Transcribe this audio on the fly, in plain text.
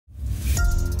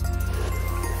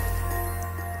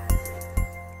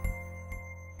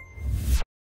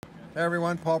Hey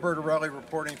everyone, Paul Bertorelli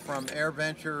reporting from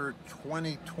AirVenture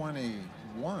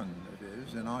 2021, it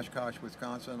is, in Oshkosh,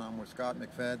 Wisconsin. I'm with Scott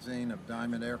McFadzean of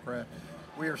Diamond Aircraft.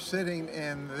 We are sitting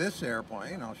in this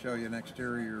airplane. I'll show you an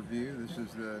exterior view. This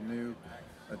is the new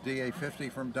DA50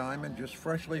 from Diamond, just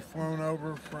freshly flown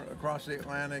over across the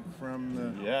Atlantic from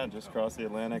the just across the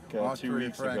Atlantic 2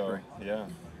 weeks factory. ago. Yeah.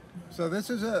 So this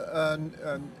is a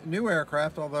new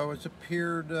aircraft, although it's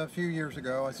appeared a few years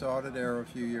ago. I saw it at Aero a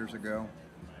few years ago.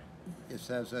 It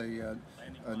has a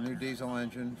new diesel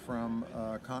engine from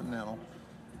Continental.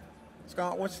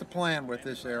 Scott, what's the plan with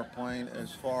this airplane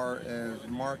as far as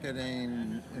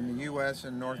marketing in the U.S.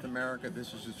 and North America?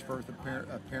 This is its first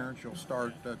appearance. You'll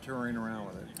start touring around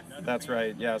with it. That's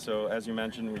right. Yeah. So as you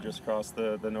mentioned, we just crossed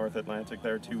the North Atlantic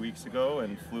there 2 weeks ago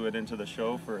and flew it into the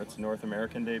show for its North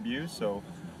American debut. So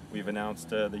we've announced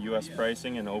the U.S.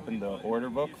 pricing and opened the order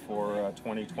book for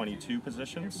 2022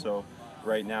 positions. So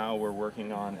right now we're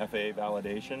working on FAA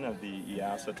validation of the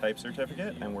EASA type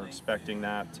certificate, and we're expecting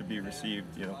that to be received,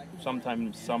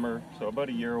 sometime summer, so about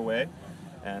a year away,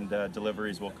 and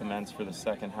deliveries will commence for the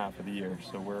second half of the year.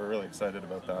 So we're really excited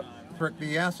about that.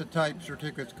 The EASA type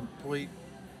certificate's complete.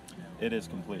 It is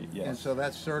complete, yes. And so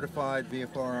that's certified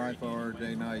VFR, IFR,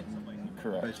 day, night, and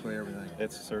correct. Basically everything.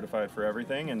 It's certified for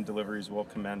everything, and deliveries will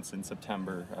commence in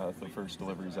September, the first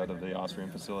deliveries out of the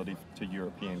Austrian facility to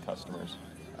European customers.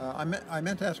 I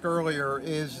meant to ask earlier,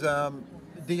 is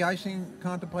de-icing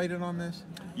contemplated on this?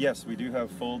 Yes, we do have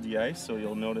full de-ice, so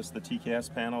you'll notice the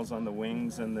TKS panels on the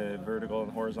wings and the vertical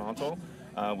and horizontal.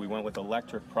 We went with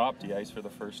electric prop de-ice for the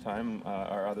first time.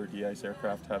 Our other de-ice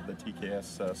aircraft have the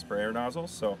TKS sprayer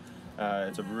nozzles, so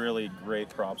it's a really great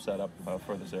prop setup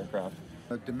for this aircraft.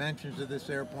 The dimensions of this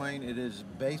airplane, it is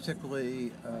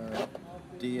basically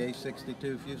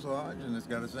DA62 fuselage, and it's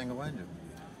got a single engine.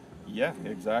 Yeah,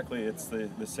 exactly. It's the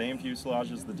same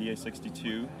fuselage as the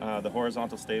DA62. The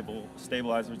horizontal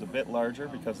stabilizer is a bit larger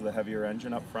because of the heavier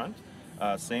engine up front.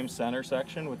 Same center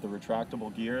section with the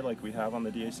retractable gear like we have on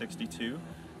the DA62.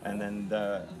 And then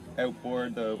the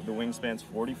outboard, the wingspan's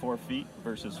 44 feet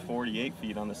versus 48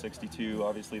 feet on the 62.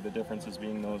 Obviously the difference is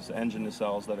being those engine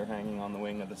nacelles that are hanging on the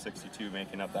wing of the 62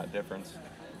 making up that difference.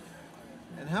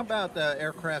 And how about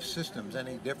aircraft systems?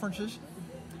 Any differences?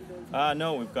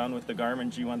 No, we've gone with the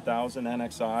Garmin G1000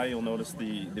 NXI. You'll notice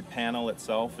the panel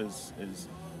itself is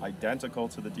identical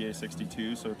to the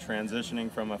DA62, so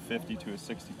transitioning from a 50 to a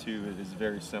 62 is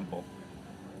very simple.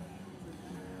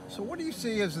 So what do you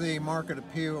see as the market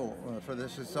appeal for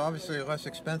this? It's obviously a less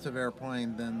expensive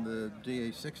airplane than the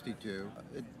DA62.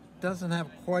 It doesn't have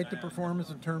quite the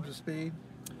performance in terms of speed?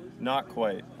 Not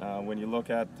quite. When you look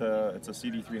at it's a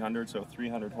CD300, so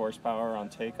 300 horsepower on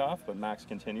takeoff, but max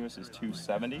continuous is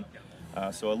 270.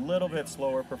 So a little bit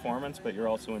slower performance, but you're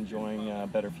also enjoying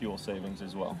better fuel savings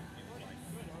as well.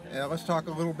 Let's talk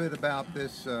a little bit about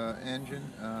this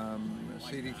engine,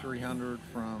 CD300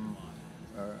 from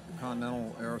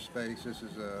Continental Aerospace. This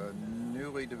is a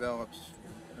newly developed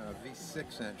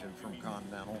V6 engine from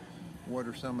Continental. What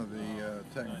are some of the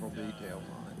technical details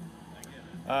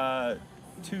on it?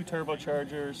 2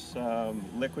 turbochargers,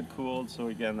 liquid cooled, so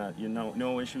again,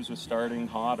 no issues with starting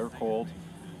hot or cold.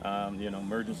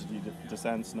 Emergency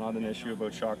descent's not an issue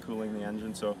about shock cooling the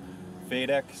engine. So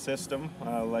VADEC system,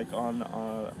 like on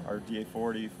our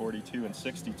DA40, 42, and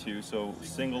 62. So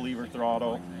single lever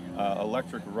throttle,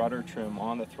 electric rudder trim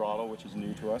on the throttle, which is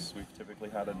new to us. We've typically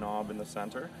had a knob in the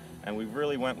center, and we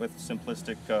really went with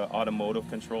simplistic automotive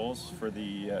controls for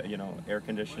the air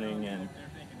conditioning and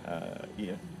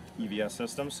EVS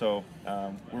system. So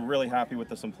we're really happy with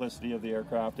the simplicity of the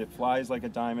aircraft. It flies like a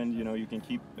diamond. You can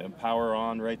keep power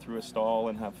on right through a stall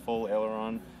and have full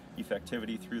aileron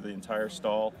effectivity through the entire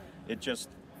stall.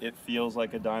 It feels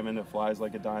like a diamond, it flies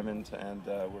like a diamond, and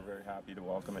we're very happy to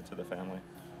welcome it to the family.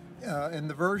 In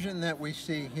the version that we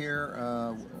see here,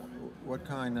 what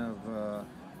kind of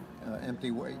empty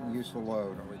weight and useful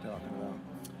load are we talking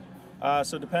about?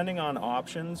 So depending on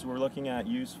options, we're looking at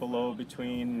useful load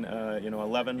between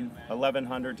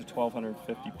 1,100 to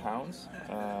 1,250 pounds.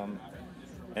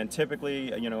 And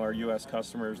typically, our U.S.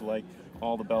 customers like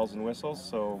all the bells and whistles,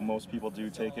 so most people do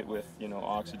take it with,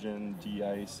 oxygen,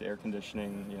 de-ice, air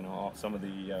conditioning, some of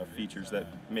the features that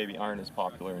maybe aren't as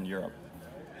popular in Europe.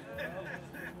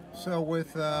 So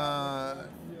with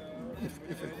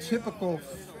if a typical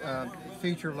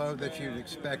feature load that you'd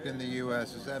expect in the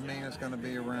U.S., does that mean it's going to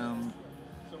be around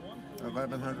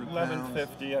 1,100 pounds?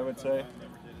 1,150, I would say.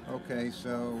 Okay,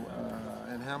 so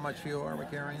and how much fuel are we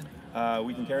carrying?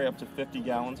 We can carry up to 50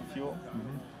 gallons of fuel.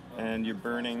 Mm-hmm. And you're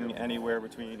burning anywhere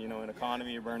between, in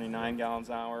economy, you're burning 9 gallons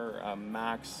an hour.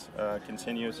 Max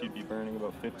continuous, you'd be burning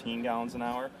about 15 gallons an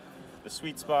hour. The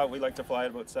sweet spot, we like to fly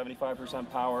at about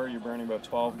 75% power. You're burning about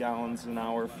 12 gallons an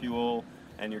hour fuel,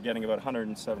 and you're getting about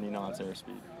 170 knots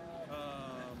airspeed.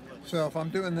 So if I'm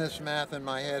doing this math in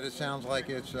my head, it sounds like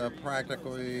it's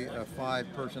practically a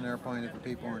 5-person airplane if the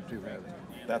people aren't too heavy.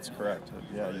 That's correct.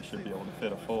 Yeah, you should be able to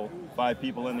fit a full 5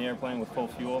 people in the airplane with full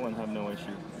fuel and have no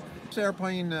issue. This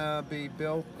airplane be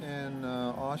built in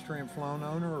Austria and flown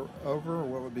over, or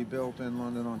will it be built in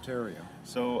London, Ontario?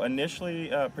 So initially,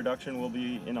 production will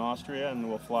be in Austria, and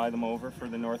we'll fly them over for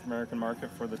the North American market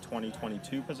for the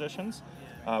 2022 positions.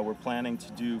 We're planning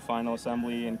to do final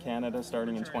assembly in Canada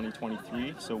starting in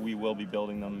 2023, so we will be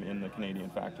building them in the Canadian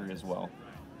factory as well.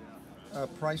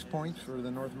 Price points for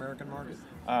the North American market?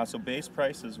 So base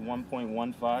price is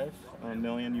 1.15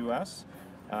 million US.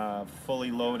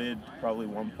 Fully loaded, probably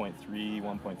 1.3,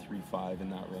 1.35 in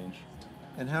that range.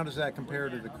 And how does that compare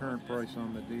to the current price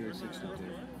on the DA62?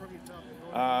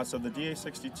 So the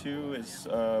DA62 is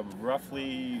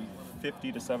roughly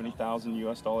 50 to 70,000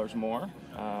 US dollars more.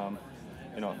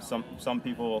 You know, some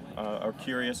people are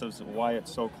curious as to why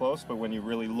it's so close, but when you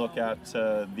really look at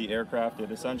the aircraft, it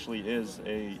essentially is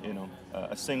a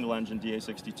a single engine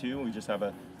DA62. We just have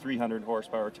a 300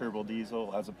 horsepower turbo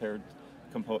diesel as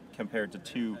compared to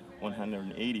two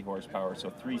 180 horsepower, so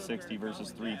 360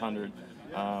 versus 300,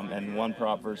 and one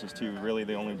prop versus two, really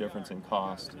the only difference in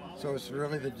cost. So it's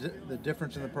really the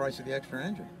difference in the price of the extra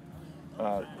engine?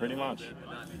 Pretty much.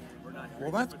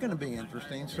 Well, that's going to be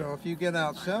interesting. So if you get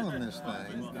out selling this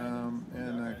thing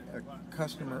and a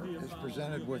customer is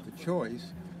presented with a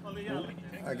choice,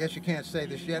 I guess you can't say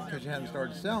this yet because you haven't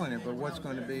started selling it, but what's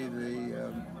going to be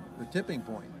the tipping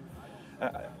point?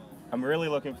 I'm really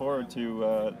looking forward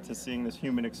to seeing this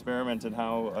human experiment and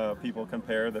how people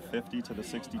compare the 50 to the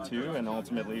 62 and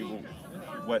ultimately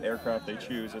what aircraft they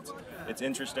choose. It's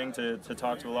interesting to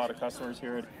talk to a lot of customers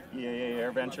here at EAA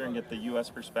AirVenture and get the U.S.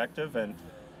 perspective, and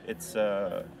it's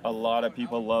a lot of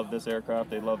people love this aircraft.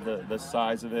 They love the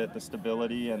size of it, the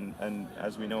stability, and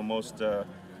as we know, most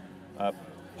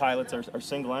pilots are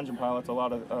single engine pilots. A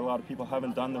lot of people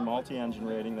haven't done the multi-engine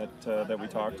rating that we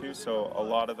talked to, so a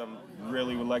lot of them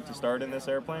really would like to start in this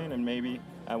airplane and maybe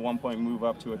at one point move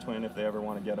up to a twin if they ever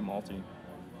want to get a multi.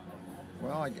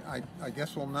 Well, I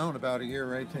guess we'll know in about a year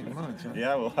or 18 months. Huh?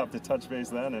 Yeah, we'll have to touch base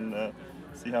then and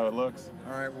see how it looks.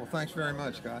 All right, well, thanks very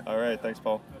much, Scott. All right, thanks,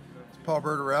 Paul. It's Paul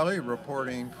Bertorelli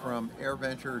reporting from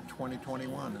AirVenture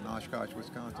 2021 in Oshkosh,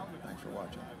 Wisconsin. Thanks for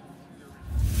watching.